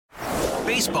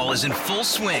Baseball is in full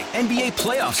swing. NBA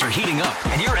playoffs are heating up,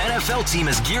 and your NFL team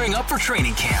is gearing up for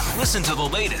training camp. Listen to the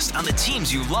latest on the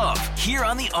teams you love here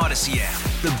on the Odyssey app.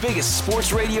 The biggest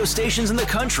sports radio stations in the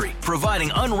country,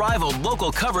 providing unrivaled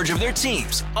local coverage of their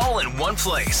teams, all in one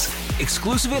place.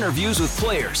 Exclusive interviews with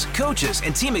players, coaches,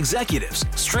 and team executives,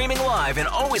 streaming live and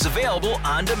always available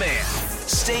on demand.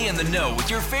 Stay in the know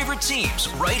with your favorite teams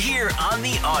right here on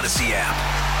the Odyssey app.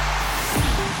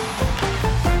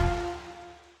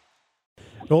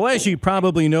 Well, as you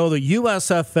probably know, the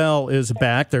USFL is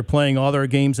back. They're playing all their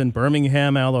games in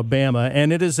Birmingham, Alabama,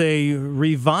 and it is a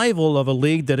revival of a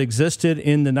league that existed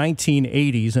in the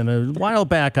 1980s. And a while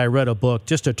back, I read a book,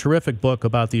 just a terrific book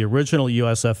about the original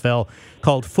USFL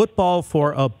called Football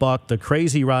for a Buck, The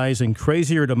Crazy Rise and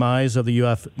Crazier Demise of the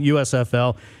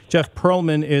USFL. Jeff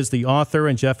Pearlman is the author,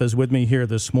 and Jeff is with me here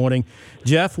this morning.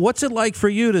 Jeff, what's it like for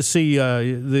you to see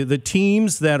the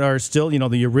teams that are still,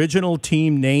 the original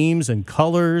team names and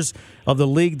colors of the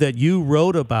league that you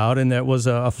wrote about and that was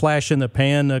a flash in the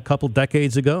pan a couple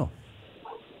decades ago?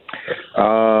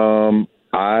 I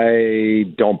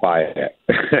don't buy it.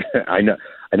 I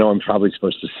know I'm probably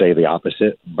supposed to say the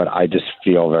opposite, but I just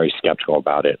feel very skeptical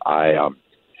about it. I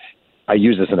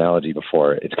used this analogy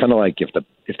before. It's kind of like if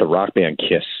the rock band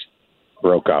Kiss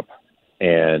broke up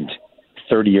and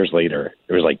 30 years later,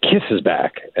 it was like, Kiss is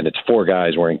back, and it's four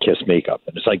guys wearing Kiss makeup.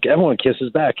 And it's like, everyone, Kiss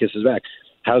is back, Kiss is back.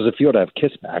 How does it feel to have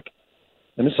Kiss back?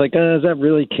 And it's like, is that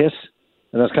really Kiss?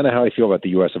 And that's kind of how I feel about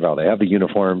the USFL. They have the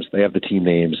uniforms, they have the team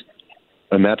names,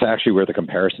 and that's actually where the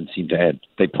comparisons seem to end.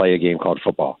 They play a game called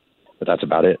football, but that's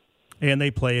about it. And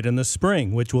they play it in the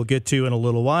spring, which we'll get to in a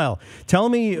little while. Tell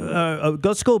me,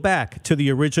 let's go back to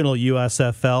the original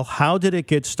USFL. How did it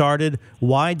get started?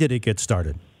 Why did it get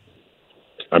started?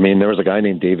 I mean, there was a guy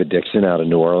named David Dixon out of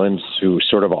New Orleans who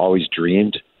sort of always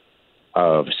dreamed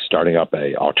of starting up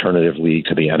a alternative league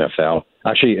to the NFL.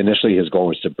 Actually, initially his goal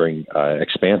was to bring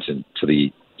expansion to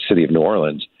the city of New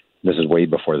Orleans. This is way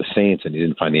before the Saints, and he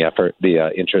didn't find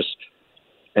the interest.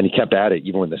 And he kept at it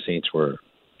even when the Saints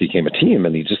became a team,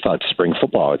 and he just thought spring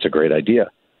football, it's a great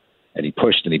idea. And he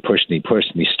pushed and he pushed and he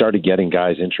pushed, and he started getting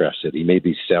guys interested. He made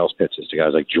these sales pitches to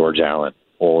guys like George Allen,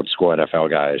 old school NFL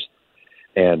guys.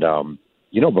 And,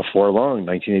 before long,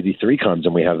 1983 comes,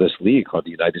 and we have this league called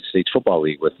the United States Football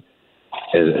League.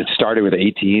 It started with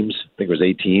 8 teams. I think it was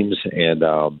 8 teams. And,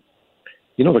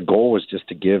 the goal was just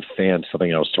to give fans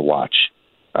something else to watch.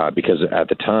 Because at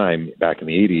the time, back in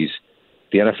the 80s,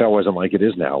 the NFL wasn't like it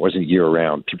is now. It wasn't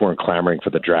year-round. People weren't clamoring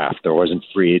for the draft. There wasn't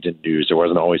free agent news. There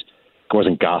wasn't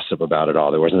gossip about it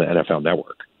all. There wasn't an NFL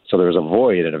network. So there was a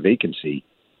void and a vacancy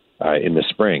in the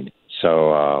spring.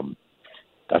 So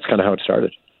that's kind of how it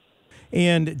started.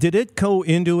 And did it go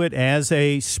into it as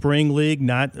a spring league,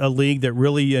 not a league that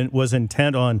really was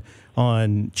intent on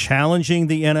challenging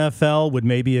the NFL, would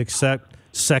maybe accept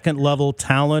second-level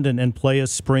talent and play a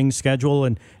spring schedule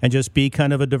and just be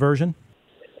kind of a diversion?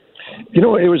 It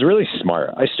was really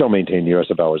smart. I still maintain the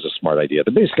USFL was a smart idea.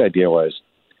 The basic idea was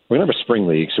we're going to have a spring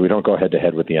league, so we don't go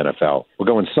head-to-head with the NFL. We'll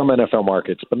go in some NFL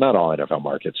markets, but not all NFL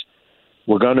markets.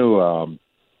 We're going to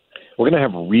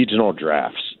have regional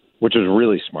drafts, which is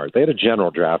really smart. They had a general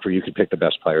draft where you could pick the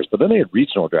best players, but then they had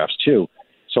regional drafts too.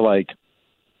 So, like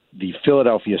the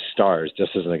Philadelphia Stars,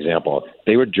 just as an example,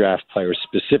 they would draft players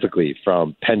specifically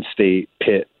from Penn State,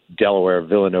 Pitt, Delaware,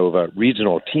 Villanova,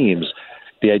 regional teams.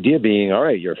 The idea being, all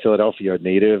right, you're a Philadelphia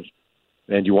native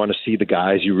and you want to see the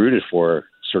guys you rooted for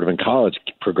sort of in college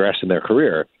progress in their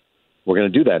career. We're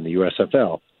going to do that in the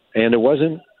USFL. And it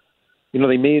wasn't,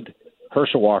 they made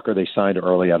Herschel Walker, they signed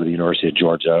early out of the University of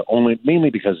Georgia, mainly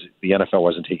because the NFL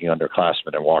wasn't taking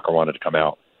underclassmen and Walker wanted to come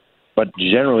out. But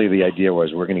generally the idea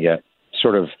was we're going to get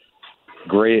sort of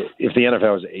great, if the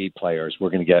NFL is A players,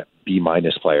 we're going to get B-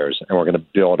 players, and we're going to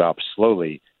build up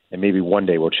slowly, and maybe one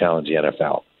day we'll challenge the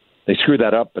NFL. They screwed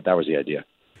that up, but that was the idea.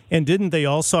 And didn't they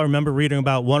also, I remember reading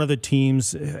about one of the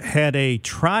teams had a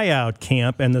tryout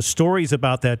camp, and the stories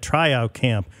about that tryout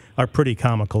camp are pretty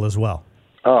comical as well.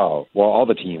 Oh, well, all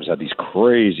the teams had these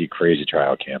crazy, crazy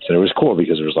tryout camps. And it was cool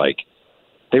because it was like,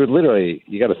 they would literally,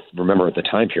 you got to remember at the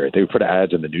time period, they would put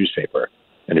ads in the newspaper,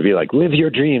 and it'd be like, live your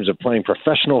dreams of playing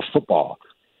professional football.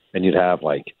 And you'd have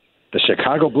like, the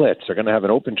Chicago Blitz are going to have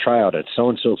an open tryout at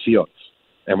so-and-so field.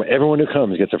 And everyone who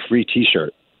comes gets a free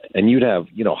T-shirt. And you'd have,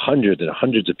 hundreds and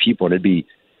hundreds of people, and it'd be,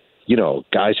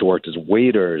 guys who worked as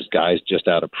waiters, guys just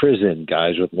out of prison,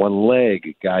 guys with one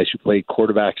leg, guys who played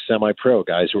quarterback semi-pro,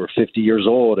 guys who were 50 years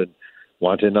old and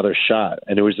wanted another shot.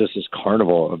 And it was just this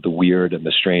carnival of the weird and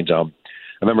the strange. I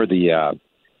remember the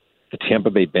Tampa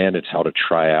Bay Bandits held a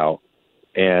tryout,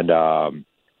 and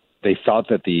they thought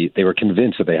that they were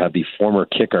convinced that they had the former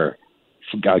kicker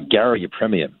Gary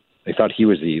Yepremian. They thought he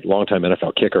was the longtime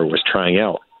NFL kicker, was trying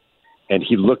out. And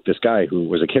this guy who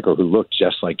was a kicker who looked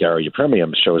just like Gary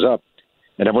Yepremian shows up.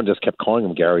 And everyone just kept calling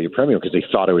him Gary Yepremian because they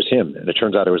thought it was him. And it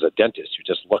turns out it was a dentist who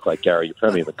just looked like Gary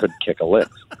Yepremian but couldn't kick a lick.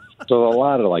 So a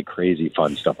lot of crazy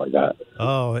fun stuff like that.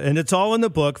 Oh, and it's all in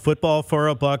the book, Football for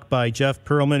a Buck by Jeff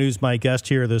Pearlman, who's my guest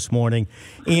here this morning.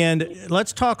 And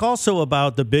let's talk also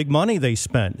about the big money they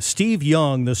spent. Steve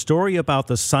Young, the story about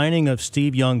the signing of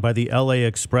Steve Young by the LA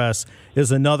Express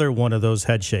is another one of those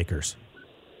head shakers.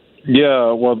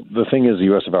 Yeah, well, the thing is the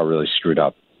USFL really screwed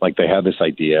up. They had this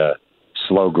idea,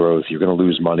 slow growth, you're going to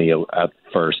lose money at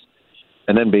first.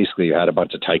 And then basically you had a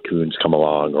bunch of tycoons come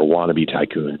along or wannabe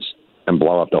tycoons and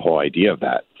blow up the whole idea of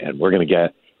that. And we're going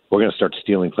to start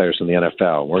stealing players from the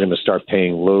NFL. We're going to start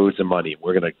paying loads of money.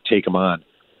 We're going to take them on.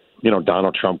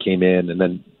 Donald Trump came in, and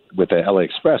then with the LA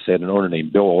Express, they had an owner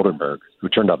named Bill Oldenburg, who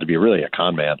turned out to be really a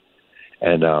con man.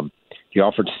 And he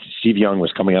offered Steve Young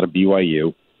was coming out of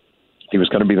BYU. He was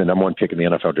going to be the number one pick in the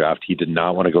NFL draft. He did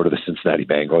not want to go to the Cincinnati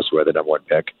Bengals, who had the number one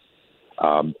pick.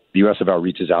 The USFL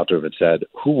reaches out to him and said,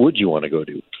 who would you want to go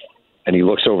to? And he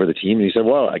looks over the team, and he said,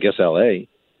 well, I guess L.A.,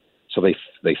 So they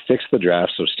fixed the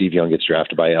draft so Steve Young gets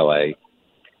drafted by LA,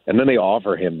 and then they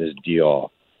offer him this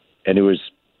deal, and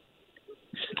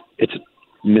it's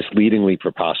misleadingly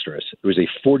preposterous. It was a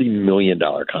 $40 million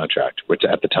contract, which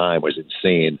at the time was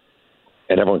insane,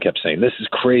 and everyone kept saying, this is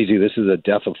crazy, this is the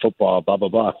death of football, blah, blah,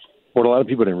 blah. What a lot of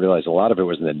people didn't realize, a lot of it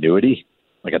was an annuity,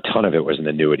 a ton of it was an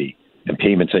annuity, and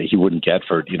payments that he wouldn't get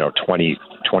for 20,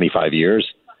 25 years.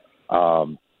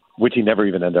 Which he never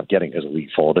even ended up getting because the league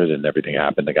folded and everything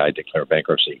happened. The guy declared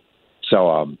bankruptcy.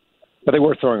 So, but they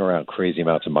were throwing around crazy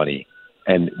amounts of money.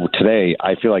 And today,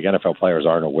 I feel like NFL players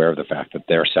aren't aware of the fact that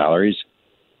their salaries,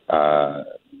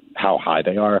 how high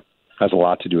they are, has a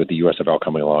lot to do with the USFL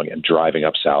coming along and driving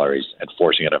up salaries and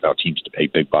forcing NFL teams to pay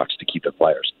big bucks to keep their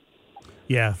players.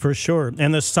 Yeah, for sure.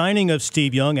 And the signing of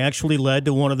Steve Young actually led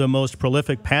to one of the most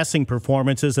prolific passing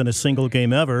performances in a single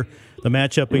game ever, the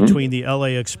matchup between the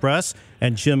LA Express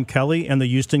and Jim Kelly and the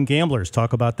Houston Gamblers.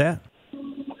 Talk about that.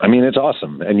 I mean, it's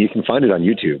awesome. And you can find it on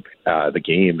YouTube, the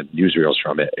game and newsreels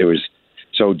from it.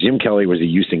 So Jim Kelly was a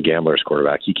Houston Gamblers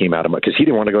quarterback. He came out of because he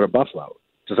didn't want to go to Buffalo.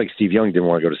 Just like Steve Young didn't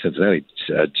want to go to Cincinnati.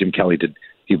 Jim Kelly did.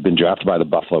 He'd been drafted by the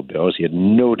Buffalo Bills. He had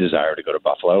no desire to go to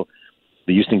Buffalo.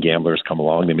 The Houston Gamblers come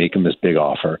along. They make him this big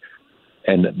offer.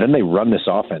 And then they run this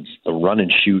offense, the run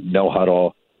and shoot, no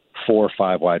huddle, 4 or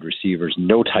 5 wide receivers,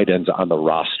 no tight ends on the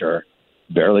roster,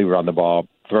 barely run the ball,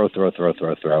 throw.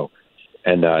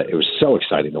 And it was so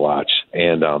exciting to watch.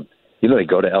 And, they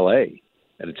go to L.A.,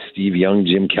 and it's Steve Young,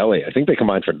 Jim Kelly. I think they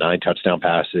combined for 9 touchdown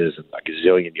passes and a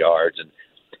gazillion yards. And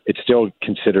it's still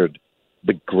considered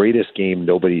the greatest game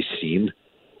nobody's seen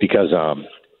because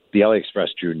the LA Express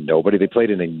drew nobody. They played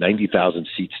in a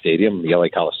 90,000-seat stadium, the LA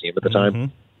Coliseum at the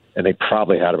time, and they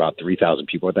probably had about 3,000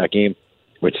 people at that game,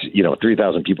 which,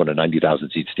 3,000 people in a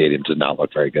 90,000-seat stadium does not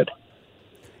look very good.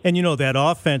 And, that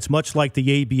offense, much like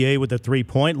the ABA with the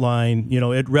three-point line,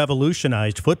 it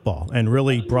revolutionized football and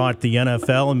really brought the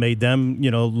NFL and made them,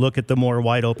 look at the more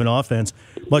wide-open offense,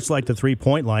 much like the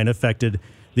three-point line affected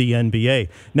the NBA.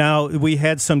 Now, we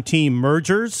had some team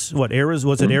mergers.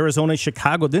 Was it Arizona,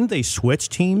 Chicago? Didn't they switch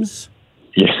teams?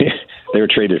 Yeah, they were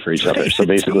traded for each other. So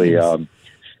basically,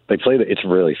 they played. It's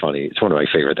really funny. It's one of my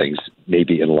favorite things,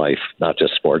 maybe in life, not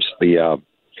just sports. The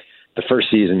first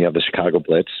season, you have the Chicago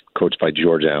Blitz, coached by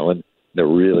George Allen. They're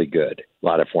really good. A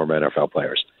lot of former NFL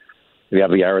players. We have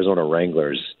the Arizona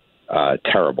Wranglers,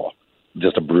 terrible,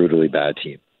 just a brutally bad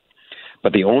team.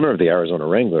 But the owner of the Arizona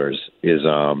Wranglers is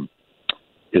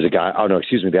a guy. Oh no,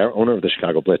 excuse me. The owner of the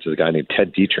Chicago Blitz is a guy named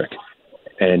Ted Dietrich,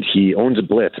 and he owns a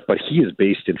Blitz, but he is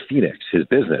based in Phoenix, his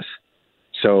business.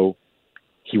 So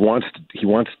he wants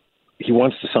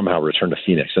to somehow return to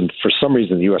Phoenix, and for some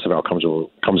reason the USFL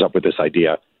comes up with this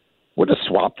idea: we're to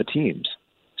swap the teams.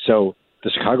 So the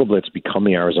Chicago Blitz become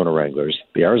the Arizona Wranglers.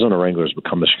 The Arizona Wranglers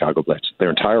become the Chicago Blitz. Their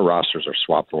entire rosters are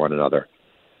swapped for one another.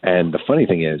 And the funny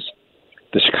thing is,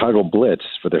 the Chicago Blitz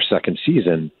for their second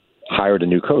season hired a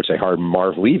new coach. They hired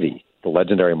Marv Levy, the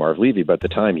legendary Marv Levy, but at the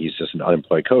time he's just an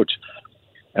unemployed coach.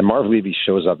 And Marv Levy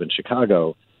shows up in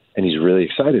Chicago, and he's really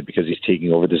excited because he's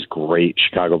taking over this great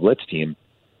Chicago Blitz team,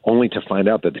 only to find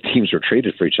out that the teams were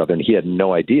traded for each other, and he had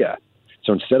no idea.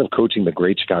 So instead of coaching the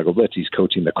great Chicago Blitz, he's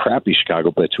coaching the crappy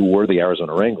Chicago Blitz, who were the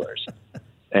Arizona Wranglers.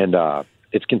 And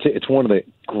it's one of the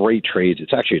great trades.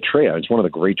 It's actually a trade. It's one of the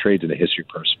great trades in the history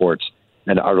of sports,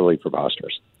 and utterly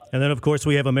preposterous. And then, of course,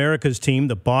 we have America's team,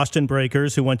 the Boston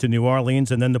Breakers, who went to New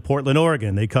Orleans, and then the Portland,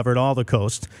 Oregon. They covered all the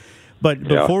coast. But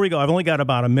before we go, I've only got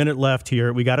about a minute left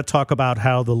here. We got to talk about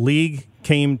how the league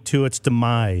came to its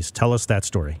demise. Tell us that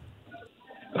story.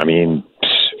 I mean,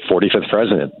 45th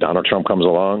president, Donald Trump comes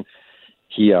along.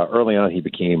 He early on, he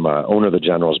became owner of the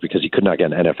Generals because he could not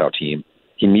get an NFL team.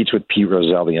 He meets with Pete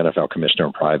Rozelle, the NFL commissioner,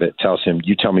 in private, tells him,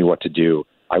 you tell me what to do.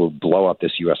 I will blow up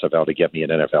this USFL to get me an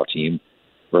NFL team.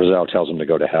 Rozelle tells him to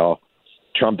go to hell.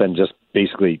 Trump then just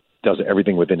basically does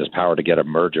everything within his power to get a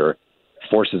merger,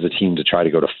 forces a team to try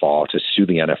to go to fall, to sue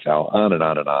the NFL, on and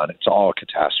on and on. It's all a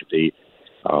catastrophe.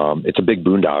 It's a big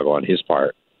boondoggle on his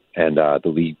part, and the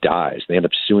league dies. They end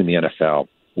up suing the NFL,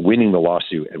 winning the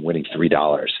lawsuit and winning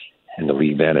 $3, and the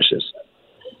league vanishes.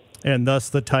 And thus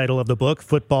the title of the book,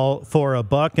 Football for a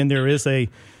Buck. And there is a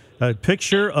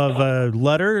picture of a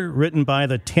letter written by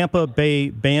the Tampa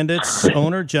Bay Bandits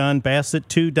owner, John Bassett,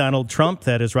 to Donald Trump.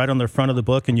 That is right on the front of the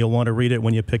book, and you'll want to read it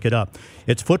when you pick it up.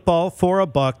 It's Football for a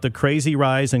Buck, the crazy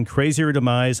rise and crazier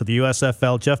demise of the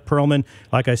USFL. Jeff Pearlman,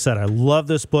 like I said, I love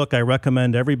this book. I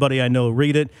recommend everybody I know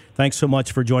read it. Thanks so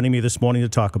much for joining me this morning to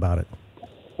talk about it.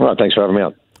 Well, thanks for having me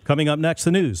on. Coming up next,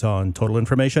 the news on Total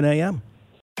Information AM.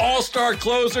 All-star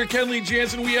closer Kenley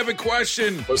Jansen, we have a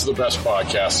question. What's the best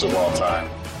podcast of all time?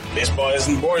 Baseball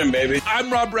isn't boring, baby.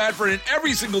 I'm Rob Bradford, and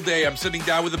every single day I'm sitting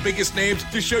down with the biggest names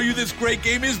to show you this great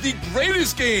game is the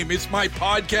greatest game. It's my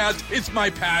podcast. It's my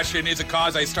passion. It's a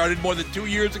cause I started more than 2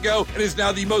 years ago and is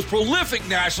now the most prolific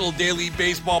national daily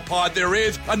baseball pod there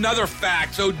is. Another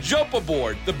fact, so jump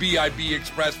aboard the BIB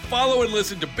Express. Follow and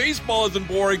listen to Baseball Isn't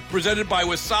Boring, presented by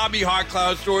Wasabi Hot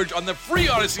Cloud Storage on the free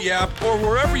Odyssey app or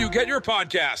wherever you get your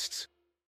podcasts.